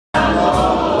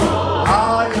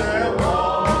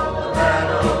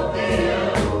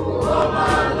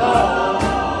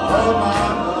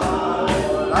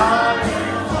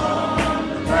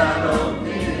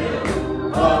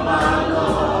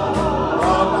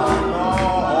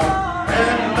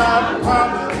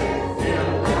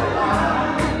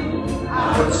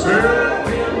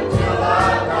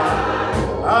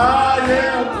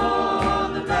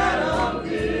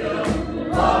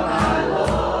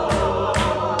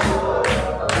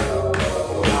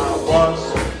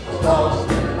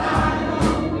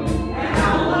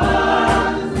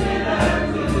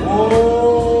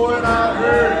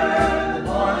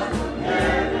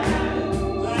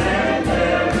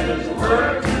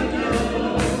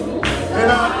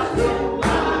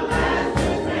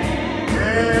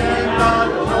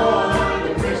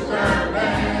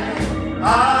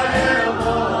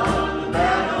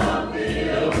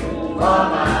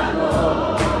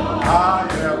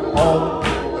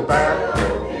on the back.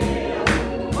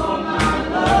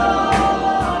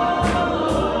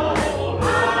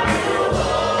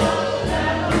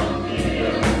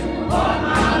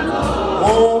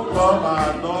 Oh, for my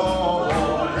Lord,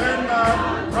 and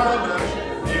I promise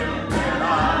him that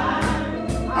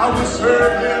I will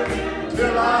serve him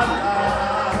till I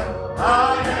die. I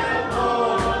am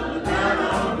on the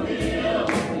battlefield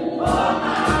for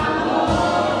my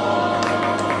Lord.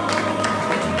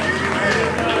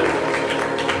 Amen.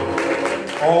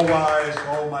 All wise,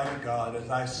 almighty God, as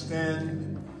I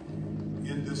stand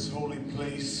in this holy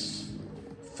place,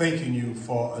 thanking you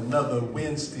for another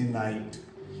Wednesday night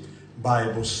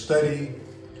Bible study.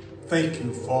 Thank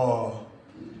you for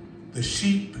the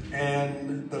sheep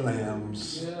and the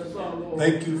lambs.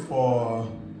 Thank you for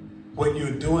what you're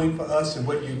doing for us and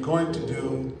what you're going to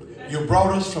do. You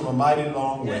brought us from a mighty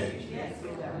long way.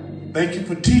 Thank you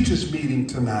for teachers meeting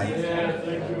tonight.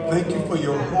 Thank you for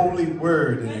your holy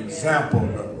word and example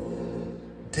of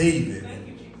David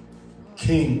and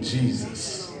King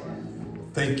Jesus.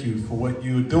 Thank you for what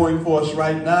you're doing for us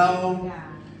right now.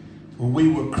 When we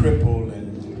were crippled and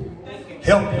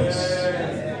helpless,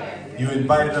 you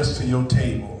invited us to your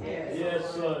table.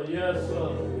 Yes, sir. Yes, sir.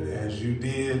 As you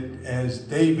did, as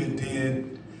David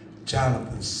did,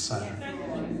 Jonathan's son.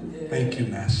 Thank you,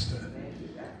 Master.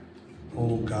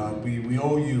 Oh, God, we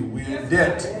owe you. We're in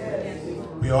debt.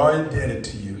 We are indebted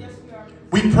to you.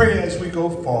 We pray as we go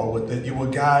forward that you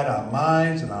will guide our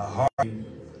minds and our hearts.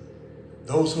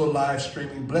 Those who are live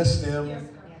streaming, bless them.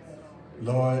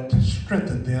 Lord,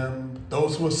 strengthen them.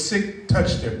 Those who are sick,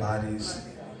 touch their bodies.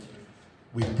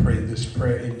 We pray this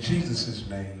prayer in Jesus'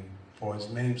 name. For his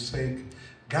name's sake,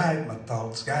 guide my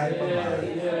thoughts, guide my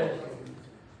mind.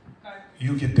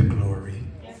 You get the glory.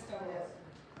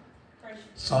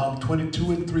 Psalm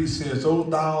 22:3 says, O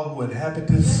thou who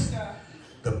inhabitest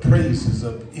the praises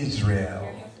of Israel,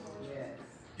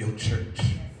 your church.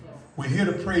 We're here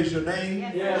to praise your name.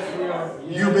 Yes, we are.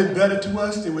 Yes. You've been better to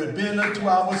us than we've been unto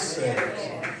ourselves.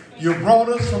 You brought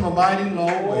us from a mighty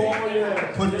long way.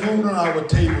 Put food on our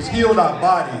tables, healed our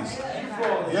bodies.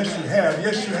 Yes, you have.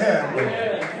 Yes, you have,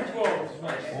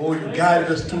 Lord. Oh, you guided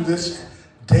us through this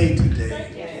day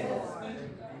today,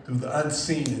 through the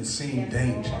unseen and seen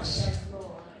dangers.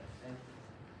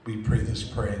 We pray this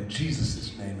prayer in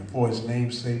Jesus' name and for his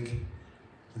name's sake.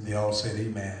 And they all said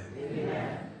amen.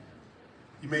 Amen.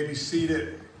 You may be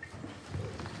seated.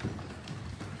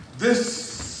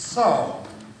 This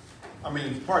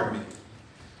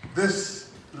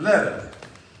letter,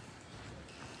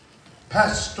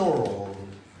 pastoral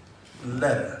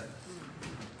letter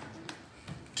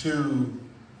to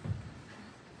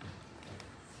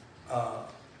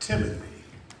Timothy,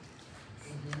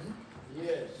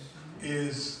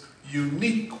 is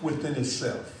unique within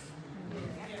itself.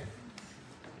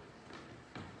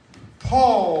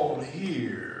 Paul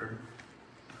here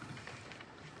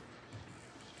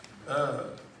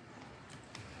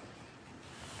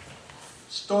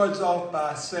starts off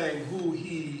by saying who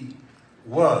he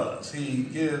was. He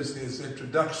gives his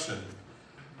introduction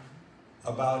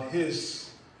about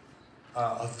his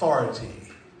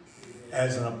authority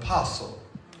as an apostle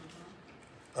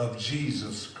of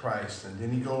Jesus Christ. And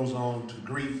then he goes on to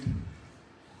greet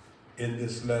in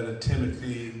this letter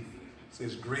Timothy.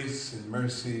 Says, grace and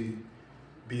mercy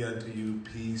be unto you,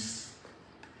 peace.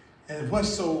 And what's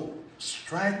so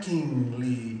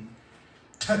strikingly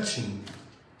touching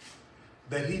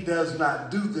that he does not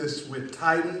do this with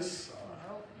Titus,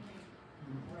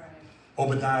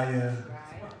 Obadiah,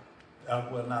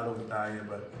 well, not Obadiah,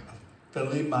 but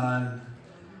Philemon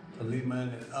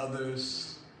and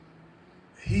others.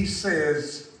 He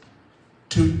says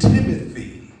to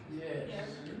Timothy,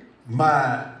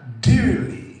 my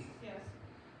dearly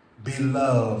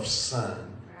beloved son.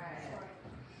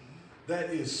 That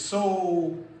is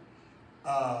so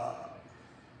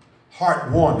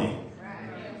heartwarming.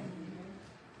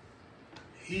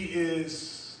 He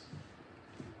is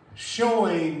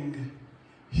showing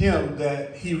him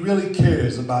that he really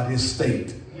cares about his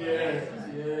state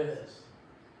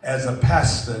as a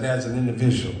pastor and as an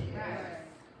individual.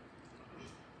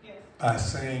 By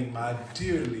saying, my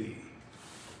dearly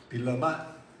beloved.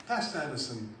 Pastor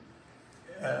Anderson,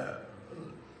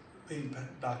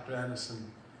 Dr.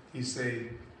 Anderson,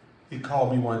 he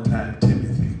called me one time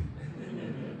Timothy.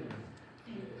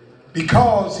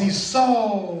 Because he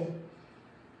saw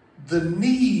the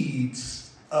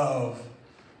needs of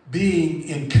being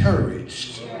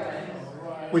encouraged,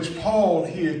 which Paul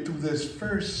here through this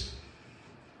first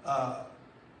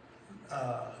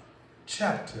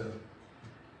chapter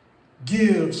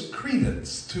gives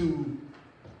credence to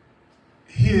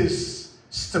his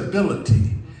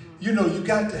stability. you know, you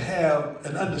got to have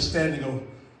an understanding of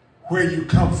where you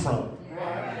come from.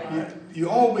 You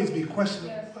always be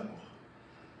questioning,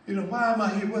 you know, why am I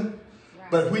here? What?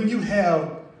 But when you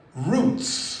have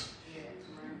roots,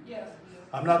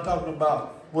 I'm not talking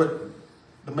about what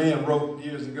the man wrote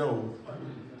years ago,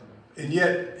 and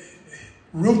yet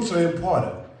roots are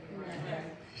important.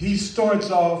 He starts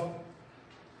off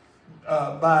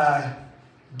by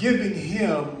giving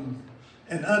him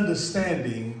an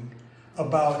understanding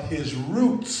about his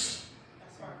roots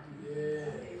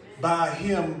by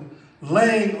him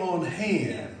laying on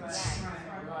hands.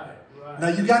 Now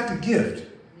you got the gift.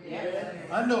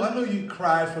 I know you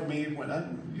cried for me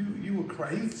when you were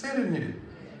crying. He said it in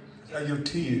your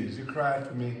tears. You cried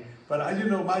for me, but you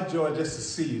know my joy just to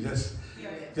see you, just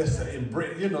to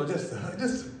embrace, you know, just to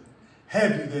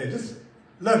have you there, just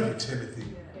love you, Timothy.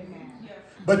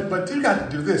 But you got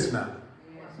to do this now.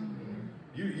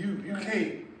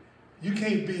 You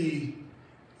can't be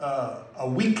a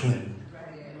weakling.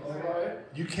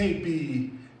 You can't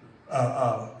be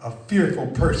a fearful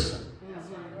person.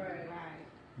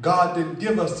 God didn't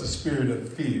give us the spirit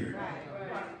of fear.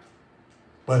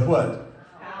 But what?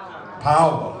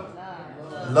 Power,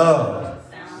 love,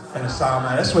 and a sound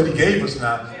mind. That's what he gave us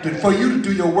now. For you to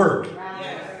do your work.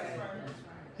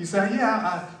 He said,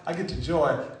 yeah, I get the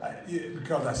joy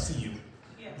because I see you.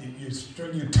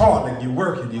 You're toiling, you're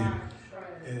working.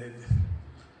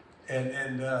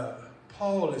 And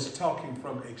Paul is talking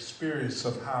from experience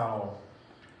of how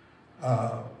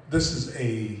this is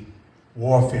a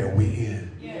warfare we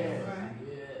in.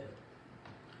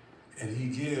 And he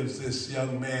gives this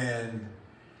young man,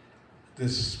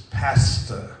 this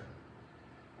pastor,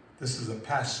 this is a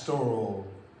pastoral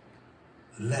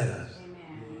letter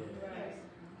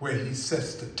where he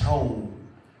sets the tone,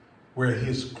 where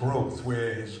his growth,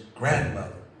 where his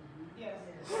grandmother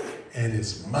and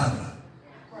his mother,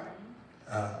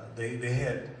 they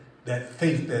had that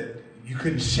faith that you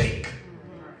couldn't shake.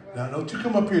 Now, don't you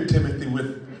come up here, Timothy,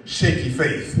 with shaky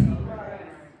faith.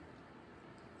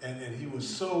 And he was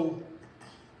so,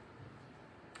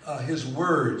 his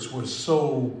words were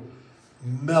so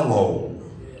mellow,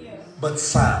 but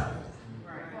sound.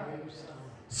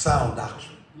 Sound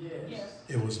doctrine.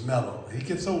 It was mellow. He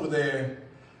gets over there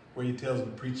where he tells the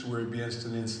preacher where he begins to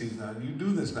end season. Now, you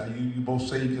do this now. You both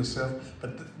save yourself.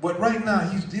 But right now,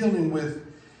 he's dealing with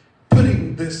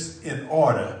putting this in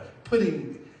order,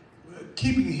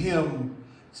 keeping him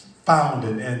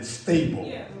founded and stable.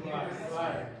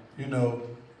 You know,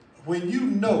 when you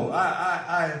know,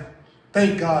 I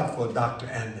thank God for Dr.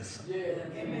 Anderson.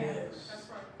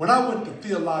 When I went to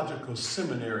theological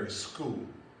seminary school,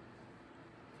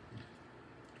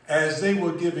 as they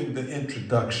were giving the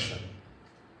introduction,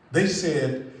 they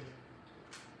said,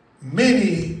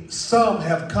 some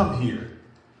have come here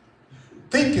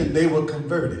thinking they were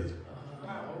converted.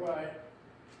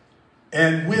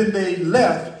 And when they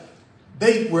left,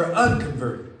 they were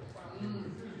unconverted.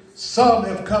 Some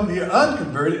have come here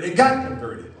unconverted and got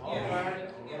converted.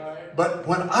 But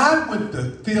when I went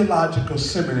to theological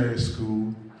seminary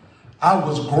school, I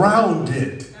was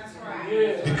grounded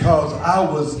because I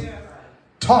was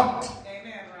taught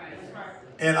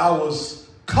and I was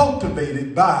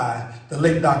cultivated by the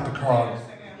late Dr. Carl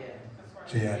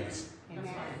J. Anderson.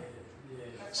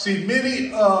 See,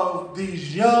 many of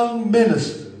these young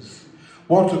ministers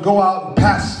want to go out and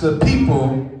pastor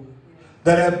people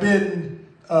that have been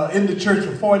in the church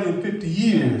for 40 and 50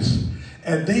 years,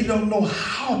 and they don't know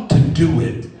how to do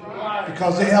it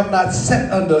because they have not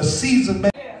sat under a seasoned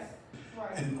man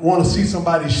and want to see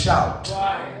somebody shout.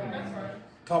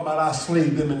 Talking about I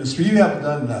slaved them in the spirit. You haven't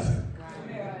done nothing.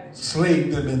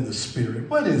 Slaved them in the spirit.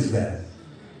 What is that?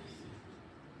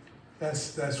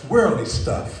 That's worldly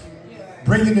stuff.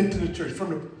 Bring it into the church.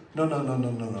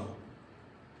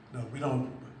 No, we don't.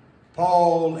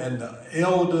 Paul and the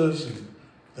elders and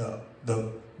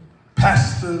the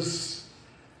pastors,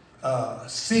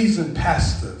 seasoned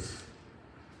pastors,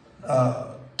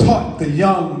 taught the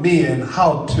young men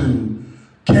how to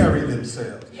carry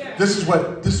themselves. This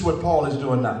is what Paul is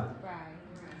doing now.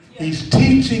 He's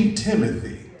teaching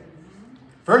Timothy,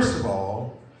 first of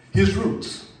all, his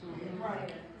roots,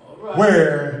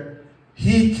 where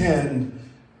he can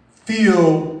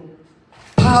feel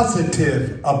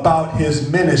positive about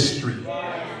his ministry.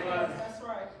 That's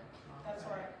right.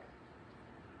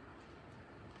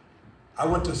 I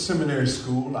went to seminary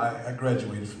school. I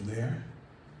graduated from there,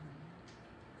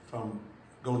 from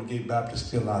Golden Gate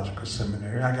Baptist Theological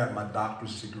Seminary. I got my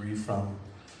doctorate degree from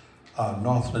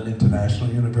Northland International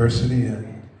University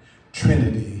and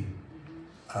Trinity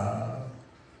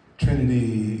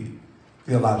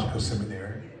Theological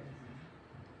Seminary.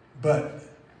 But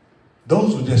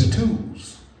those were just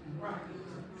tools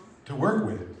to work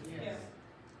with.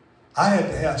 I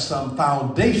had to have some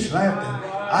foundation.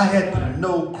 I had to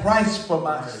know Christ for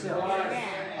myself.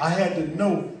 I had to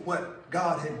know what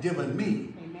God had given me.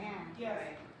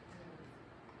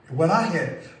 What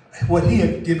he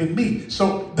had given me.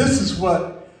 So this is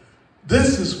what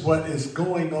is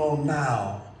going on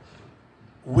now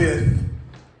with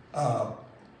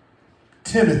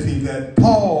Timothy, that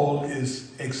Paul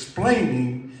is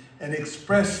explaining and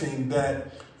expressing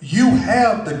that you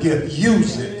have the gift,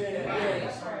 use it.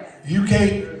 You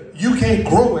can't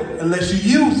grow it unless you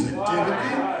use it,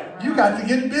 Timothy. You got to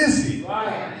get busy.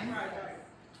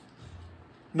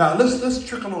 Now let's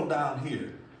trickle on down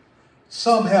here.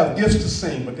 Some have gifts to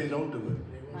sing, but they don't do it.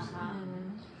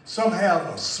 Some have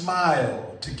a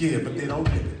smile to give, but they don't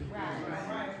give it.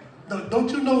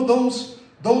 Don't you know those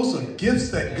are gifts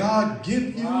that God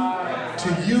gives you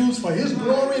to use for his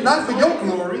glory, not for your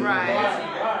glory?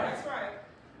 That's right.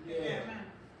 Yeah.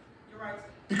 You're right.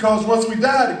 Because once we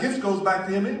die, the gift goes back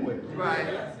to him anyway.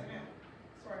 Right.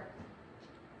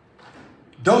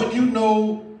 Don't you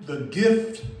know the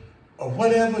gift of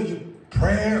whatever you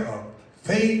prayer or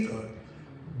faith or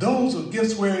those are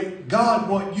gifts where God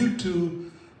wants you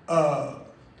to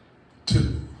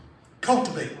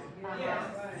cultivate,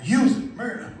 use it,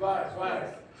 murder.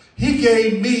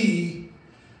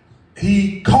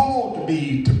 He called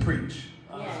me to preach.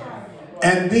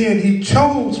 And then he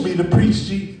chose me to preach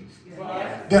Jesus.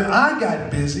 Then I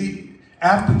got busy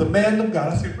after the man of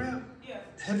God. I said, Rev,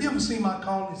 have you ever seen my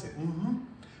call? He said, mm-hmm.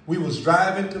 We was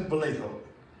driving to Vallejo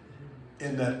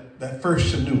in that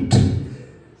first Chanute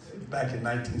back in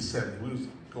 1970. We was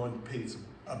going to pay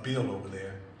a bill over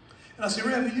there. And I said,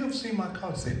 Rev, have you ever seen my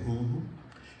call? He said, mm-hmm.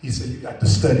 He said, you got to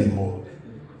study more.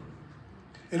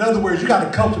 In other words, you got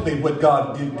to cultivate what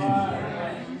God gives you.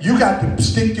 You got to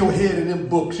stick your head in them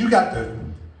books. You got to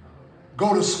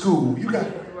go to school. You got,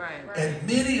 and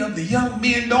many of the young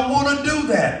men don't want to do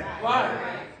that.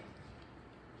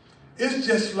 It's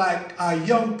just like our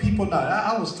young people now.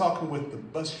 I was talking with the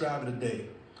bus driver today.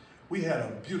 We had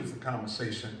a beautiful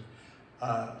conversation.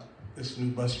 This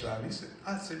new bus driver,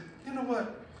 I said, you know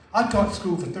what? I taught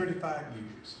school for 35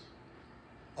 years,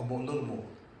 or more, a little more.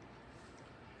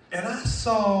 And I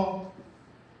saw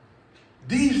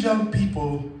these young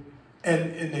people,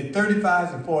 and in their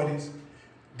 35s and 40s,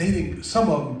 some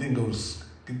of them didn't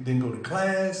go to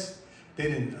class. They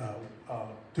didn't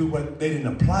they didn't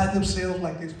apply themselves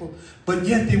like they're supposed to, but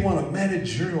yet they want a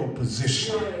managerial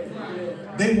position.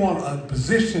 They want a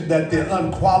position that they're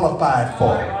unqualified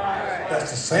for.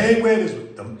 That's the same way it is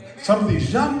with them. Some of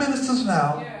these young ministers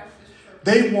now,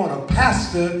 they want a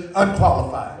pastor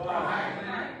unqualified.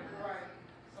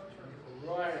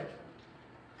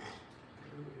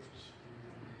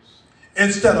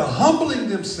 Instead of humbling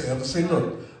themselves and saying,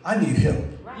 look, I need help.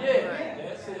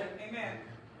 That's it. Amen.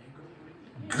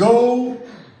 Go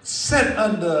sit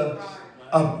under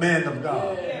a man of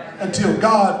God until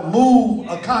God move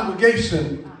a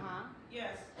congregation.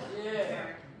 Yes.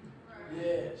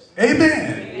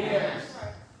 Amen. Yes.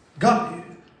 God,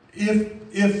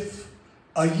 if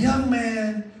a young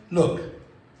man, look,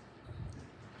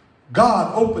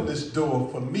 God opened this door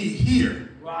for me here.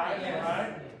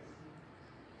 Right.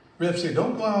 Rev said,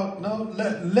 don't go out. No,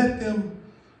 let them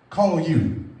call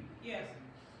you. Yes.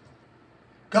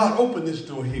 God opened this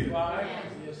door here. Right.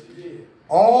 Yes, he did.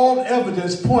 All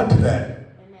evidence point to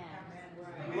that.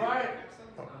 Right.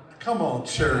 Come on,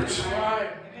 church. Right.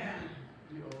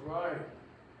 You're right.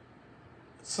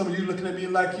 Some of you looking at me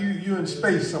like you in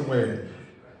space somewhere.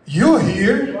 You're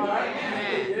here. Right.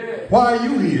 Yeah. Why are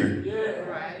you here? Yeah.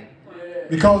 Right. Yeah.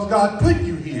 Because God put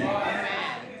you here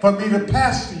for me to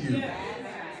pastor you.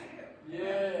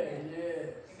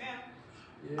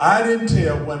 I didn't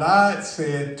tell when I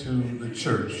said to the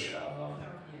church,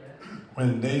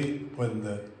 when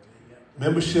the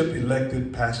membership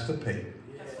elected Pastor Payton,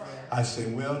 I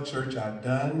said, well, church, I've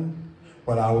done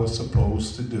what I was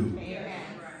supposed to do.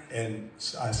 And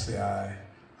I said,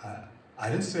 I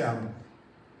didn't say I've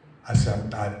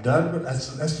done what,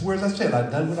 that's the words I said.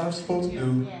 I've done what I was supposed to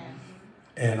do.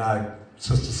 And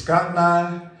Sister Scott and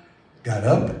I got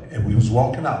up and we was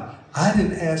walking out. I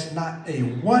didn't ask not a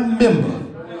one member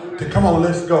to come on,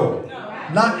 let's go.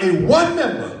 Not a one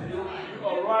member. You're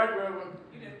right, Reverend.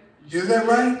 Is that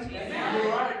right? You're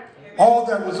right. All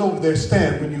that was over there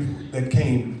stand when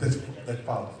that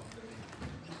followed.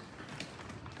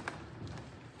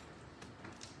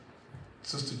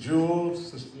 Sister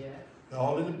Jules, they're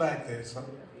all in the back there. So.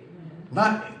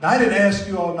 I didn't ask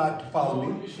you all not to follow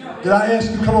me. Did I ask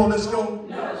you, come on, let's go?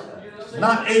 No.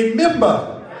 Not a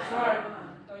member. That's right.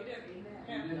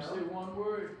 You didn't say one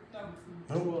word.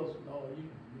 No.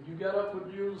 You got up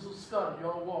with you was a study,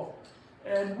 y'all walked.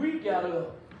 And we got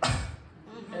up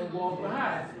and walked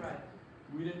behind. Right.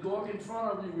 We didn't go up in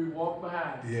front of you, we walked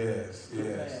behind. Yes,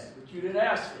 yes. But you didn't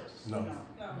ask us. No. No.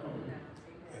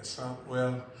 Yes,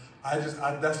 well,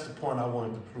 that's the point I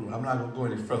wanted to prove. I'm not going to go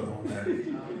any further on that.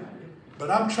 But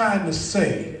I'm trying to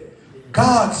say,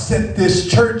 God set this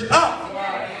church up.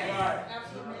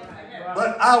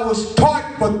 But I was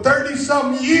taught for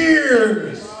 30-some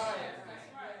years.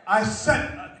 I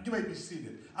sat, you may be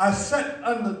seated. I sat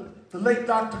under the late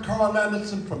Dr. Carl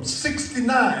Anderson from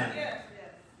 69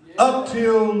 up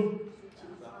till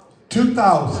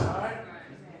 2000.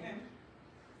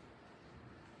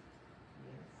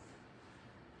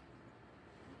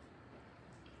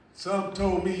 Some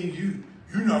told me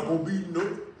you're not gonna be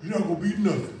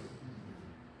nothing.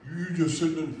 You just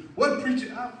sitting in. What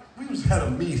preacher? We had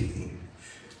a meeting,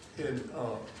 and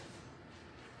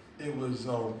it was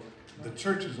the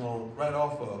church is on right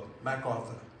off of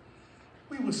MacArthur.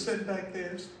 We were sitting back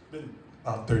there. It's been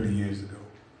about 30 years ago.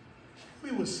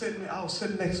 We were sitting. I was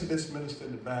sitting next to this minister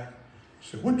in the back. He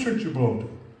said, "What church you belong to?"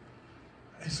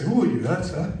 I said, "Who are you?" I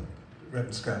said,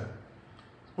 "Reverend Scott."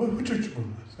 What church you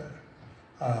belong to? I said,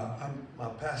 my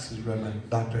pastor's Reverend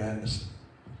Dr. Anderson.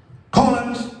 Carl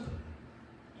Anderson?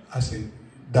 I said,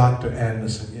 Dr.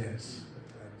 Anderson, yes.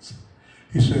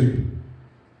 He said,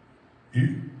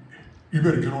 you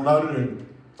better get on out of there and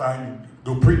find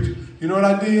you, go preach. You know what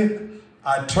I did?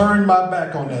 I turned my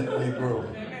back on that Negro.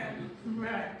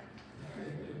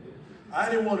 I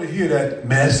didn't want to hear that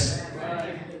mess.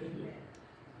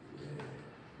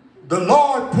 The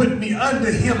Lord put me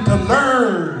under him to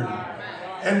learn.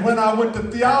 And when I went to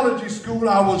theology school,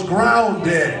 I was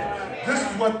grounded. This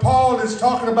is what Paul is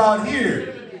talking about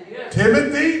here.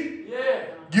 Timothy,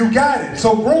 you got it,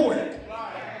 so grow it.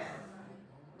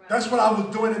 That's what I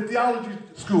was doing in theology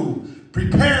school,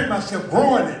 preparing myself,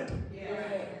 growing it.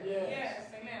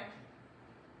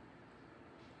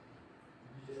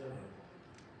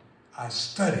 I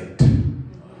studied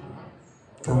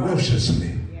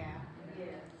ferociously.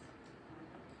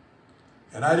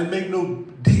 And I didn't make no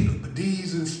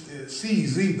D's and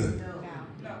C's either.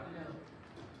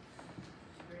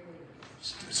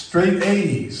 Straight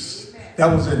A's.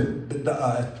 That was in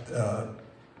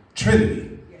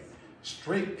Trinity.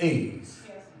 Straight A's.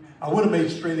 I would have made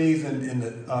straight A's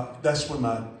that's when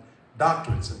my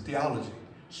doctorates in theology.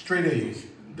 Straight A's.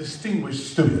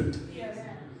 Distinguished student.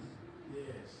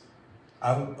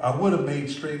 I would have made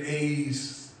straight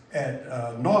A's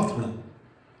at Northland,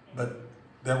 but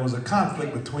there was a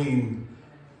conflict between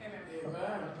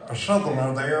a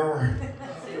southerner there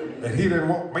that he didn't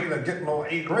want me to get no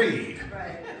A grade.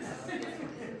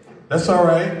 That's all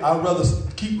right. I'd rather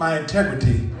keep my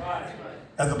integrity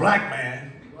as a black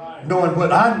man, knowing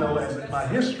what I know as my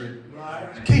history.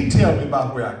 You can't tell me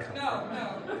about where I come from.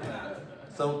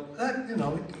 So that,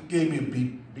 it gave me a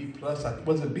B plus.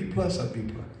 Was it B plus or B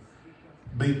plus?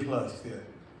 B plus, yeah.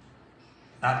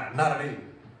 Not an A.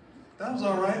 That was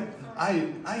all right.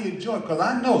 I enjoy it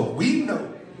because we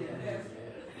know.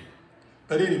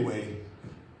 But anyway,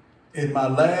 in my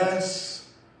last,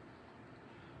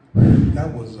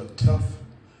 that was a tough,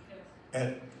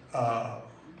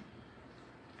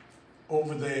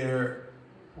 over there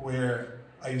where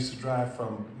I used to drive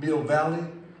from Mill Valley.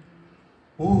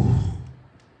 Ooh,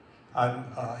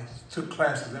 I took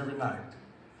classes every night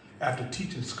after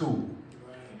teaching school.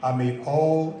 I made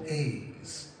all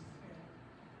A's.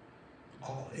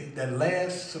 All A's. That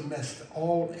last semester,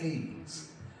 all A's.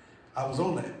 I was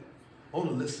on the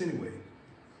list anyway.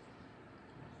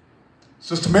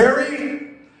 Sister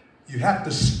Mary, you have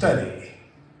to study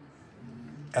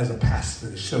as a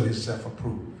pastor to show yourself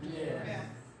approved. Yeah.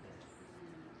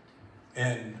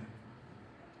 And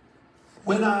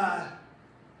when I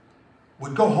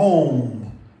would go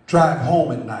home, drive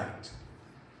home at night,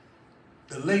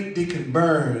 the late Deacon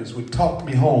Burns would talk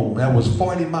me home. That was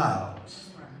 40 miles.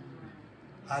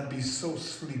 I'd be so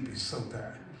sleepy, so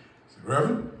tired. I said,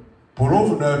 Reverend, pull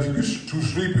over now if you get too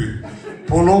sleepy.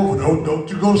 Pull over. Don't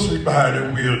you go sleep behind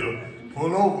that wheel. Though.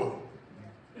 Pull over.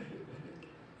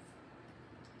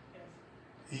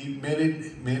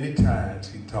 Many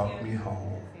times he talked me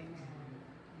home.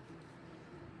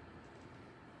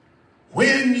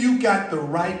 When you got the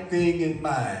right thing in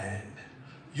mind,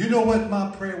 you know what my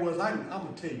prayer was? I'm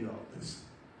going to tell you all this.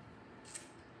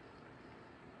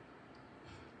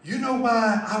 You know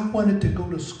why I wanted to go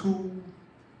to school?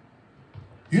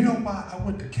 You know why I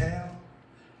went to Cal?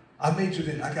 I majored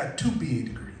in, I got 2 BA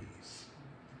degrees.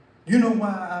 You know why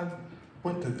I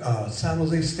went to San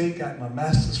Jose State, got my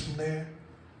master's from there?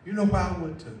 You know why I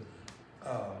went to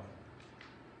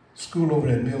school over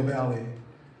at Mill Valley.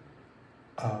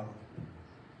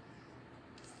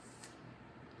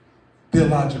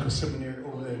 Theological Seminary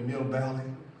over there in Mill Valley.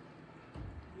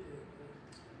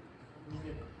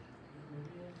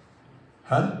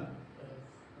 Huh?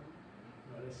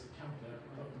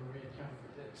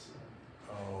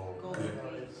 Oh, good.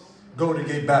 Golden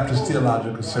Gate Baptist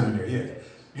Theological Seminary, yeah.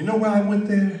 You know why I went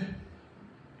there?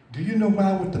 Do you know why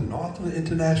I went to Northland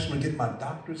International to get my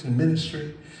doctorate in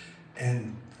ministry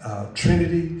and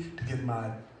Trinity to get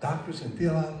my doctorate in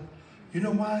theology? You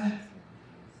know why?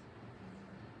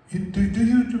 Do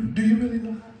you really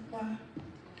know why?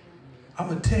 I'm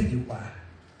going to tell you why.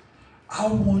 I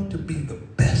want to be the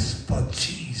best for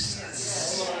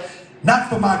Jesus. Not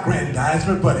for my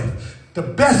grandizement, but the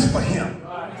best for him.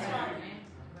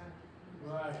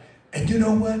 And you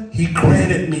know what? He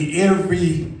granted me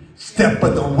every step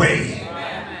of the way.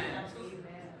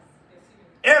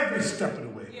 Every step of the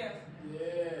way.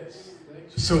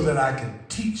 So that I can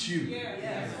teach you.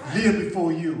 Live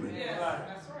before you.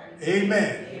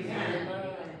 Amen.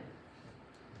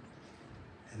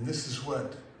 And this is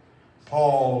what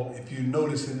Paul, if you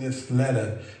notice in this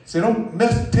letter, said,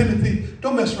 Timothy,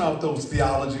 don't mess around with those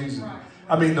theologies.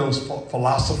 Those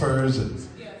philosophers and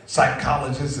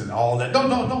psychologists and all that.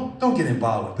 Don't get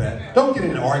involved with that. Don't get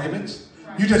in arguments.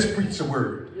 You just preach the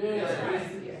word.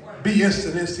 Be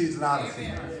instant in season, out of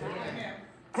season.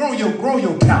 Grow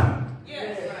your talent.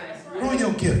 Grow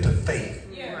your gift of faith.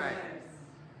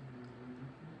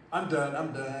 I'm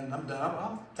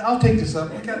done. I'll take this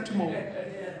up. We got two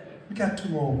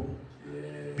more.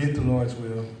 Be it the Lord's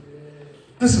will.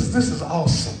 This is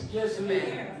awesome.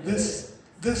 This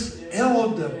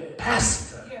elder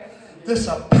pastor, this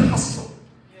apostle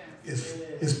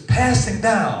is passing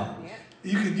down.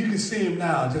 You can see him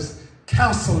now just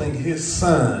counseling his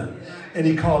son, and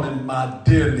he called him my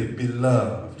dearly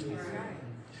beloved.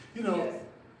 You know,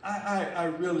 I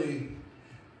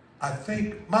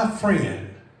think my friend.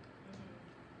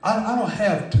 I don't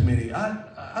have too many. I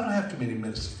don't have too many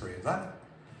minister friends.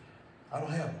 I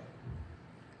don't have them.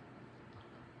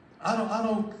 I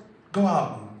don't go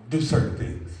out and do certain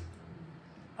things.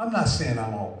 I'm not saying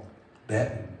I'm all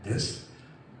that and this,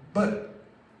 but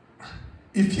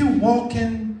if you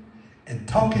walking and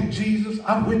talking Jesus,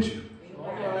 I'm with you.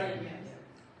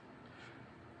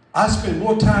 I spend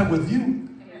more time with you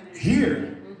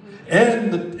here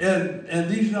and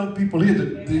these young people here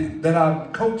that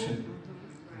I'm coaching.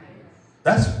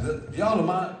 Y'all are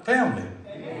my family.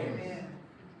 Amen.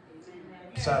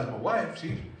 Besides my wife,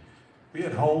 we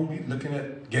at home, we looking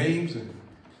at games and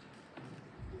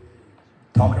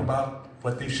talking about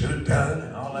what they should have done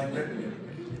and all like that.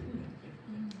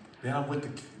 Then I'm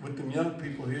with them young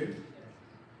people here.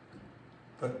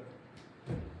 But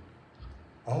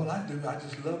all I do, I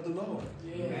just love the Lord.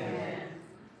 Amen.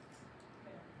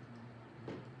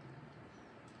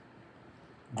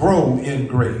 Grow in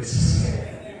grace.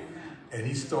 And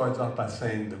he starts off by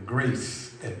saying the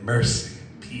grace and mercy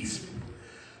and peace.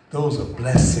 Those are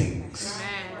blessings.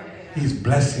 He's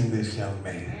blessing this young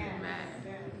man.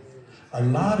 A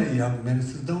lot of young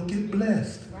ministers don't get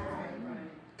blessed.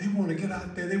 They want to get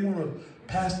out there. They want to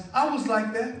pass. I was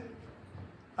like that.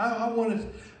 I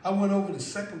went over to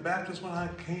Second Baptist when I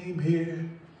came here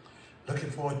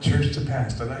looking for a church to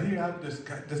pastor. Now here I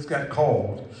just got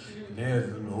called. And there's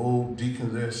an old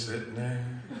deacon there sitting there.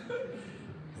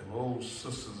 Old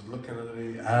sisters looking at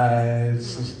the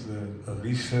eyes, Sister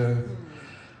Alicia,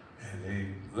 and they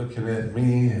looking at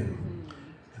me, and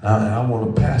I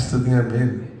want to pastor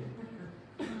them.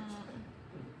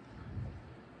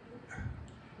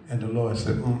 And the Lord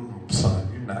said, son,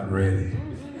 you're not ready.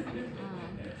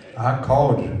 I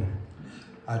called you.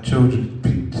 I chose you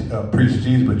to preach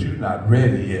Jesus, but you're not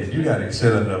ready yet. You got to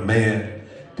accept a man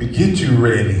to get you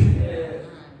ready.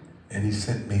 And he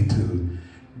sent me to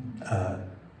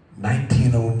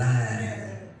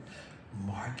 1909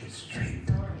 Market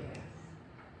Street,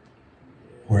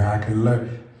 where I could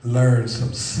learn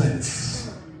some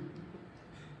sense.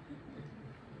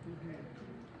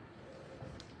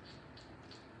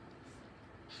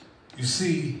 You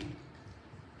see,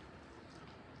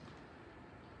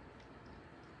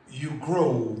 you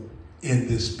grow in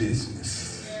this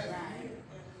business.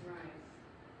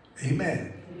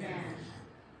 Amen.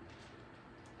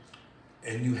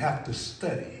 And you have to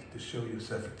study to show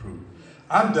yourself approved.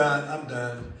 I'm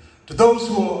done. To those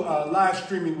who are live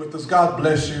streaming with us, God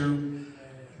bless you.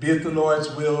 Be it the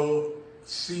Lord's will.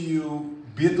 See you.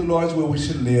 Be it the Lord's will we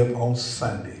should live on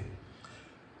Sunday.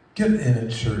 Get in a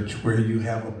church where you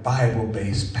have a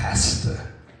Bible-based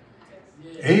pastor.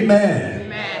 Amen.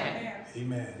 Amen.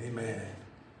 Amen. Amen.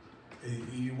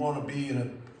 You want to be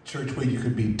in church where you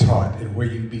could be taught and where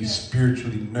you be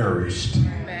spiritually nourished.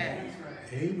 Amen.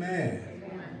 Amen.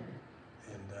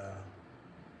 And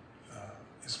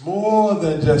it's more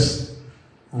than just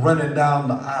running down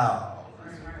the aisle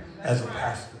as a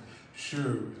pastor.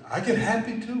 Sure, I get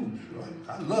happy too. Sure,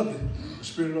 I love it, the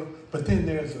Spirit of. But then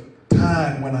there's a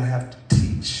time when I have to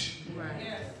teach.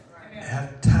 I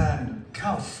have time to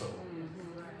counsel.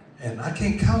 And I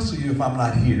can't counsel you if I'm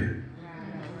not here.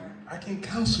 I can't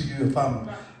counsel you if I'm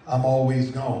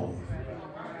always gone.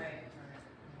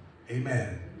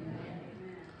 Amen.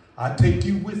 I take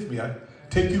you with me. I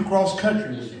take you cross country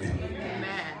with me.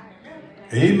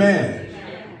 Amen.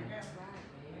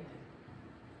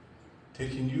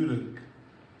 Taking you to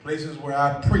places where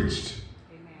I preached.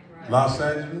 Los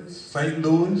Angeles, St.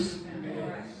 Louis.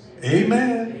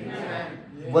 Amen.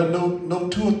 Wasn't no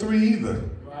 2 or 3 either.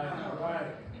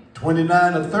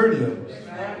 29 or 30 of us.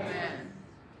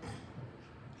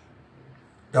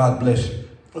 God bless you.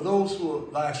 For those who are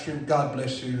live streaming, God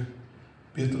bless you.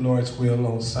 Be at the Lord's will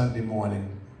on Sunday morning.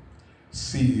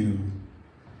 See you.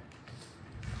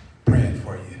 Praying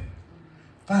for you.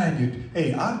 Find you.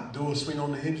 Hey, our doors swing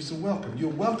on the hinges of welcome. You're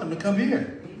welcome to come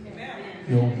here.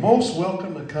 You're most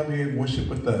welcome to come here and worship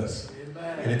with us.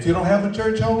 And if you don't have a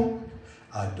church home,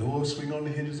 our doors swing on the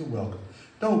hinges of welcome.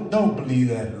 Don't believe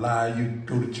that lie. You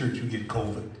go to church, you get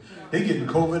COVID. They getting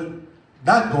COVID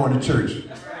not going to church.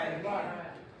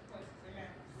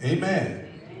 Amen.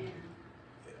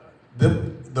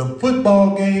 The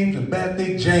football games and bad,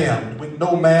 they jammed with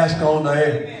no mask on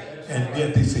there. And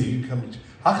yet they say you come to church.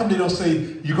 How come they don't say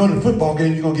you go to the football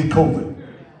game, you're going to get COVID?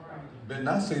 Better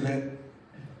not say that.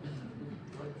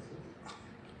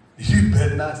 You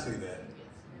better not say that.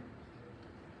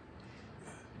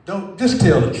 Don't, just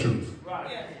tell the truth.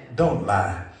 Don't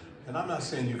lie. And I'm not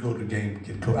saying you go to the game and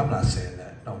get COVID. I'm not saying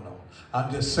that. No.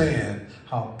 I'm just saying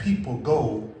how people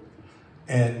go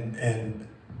and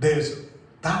there's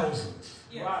thousands.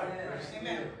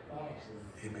 Amen.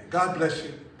 Amen. God bless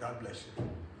you. God bless you.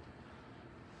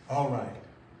 All right.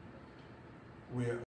 We're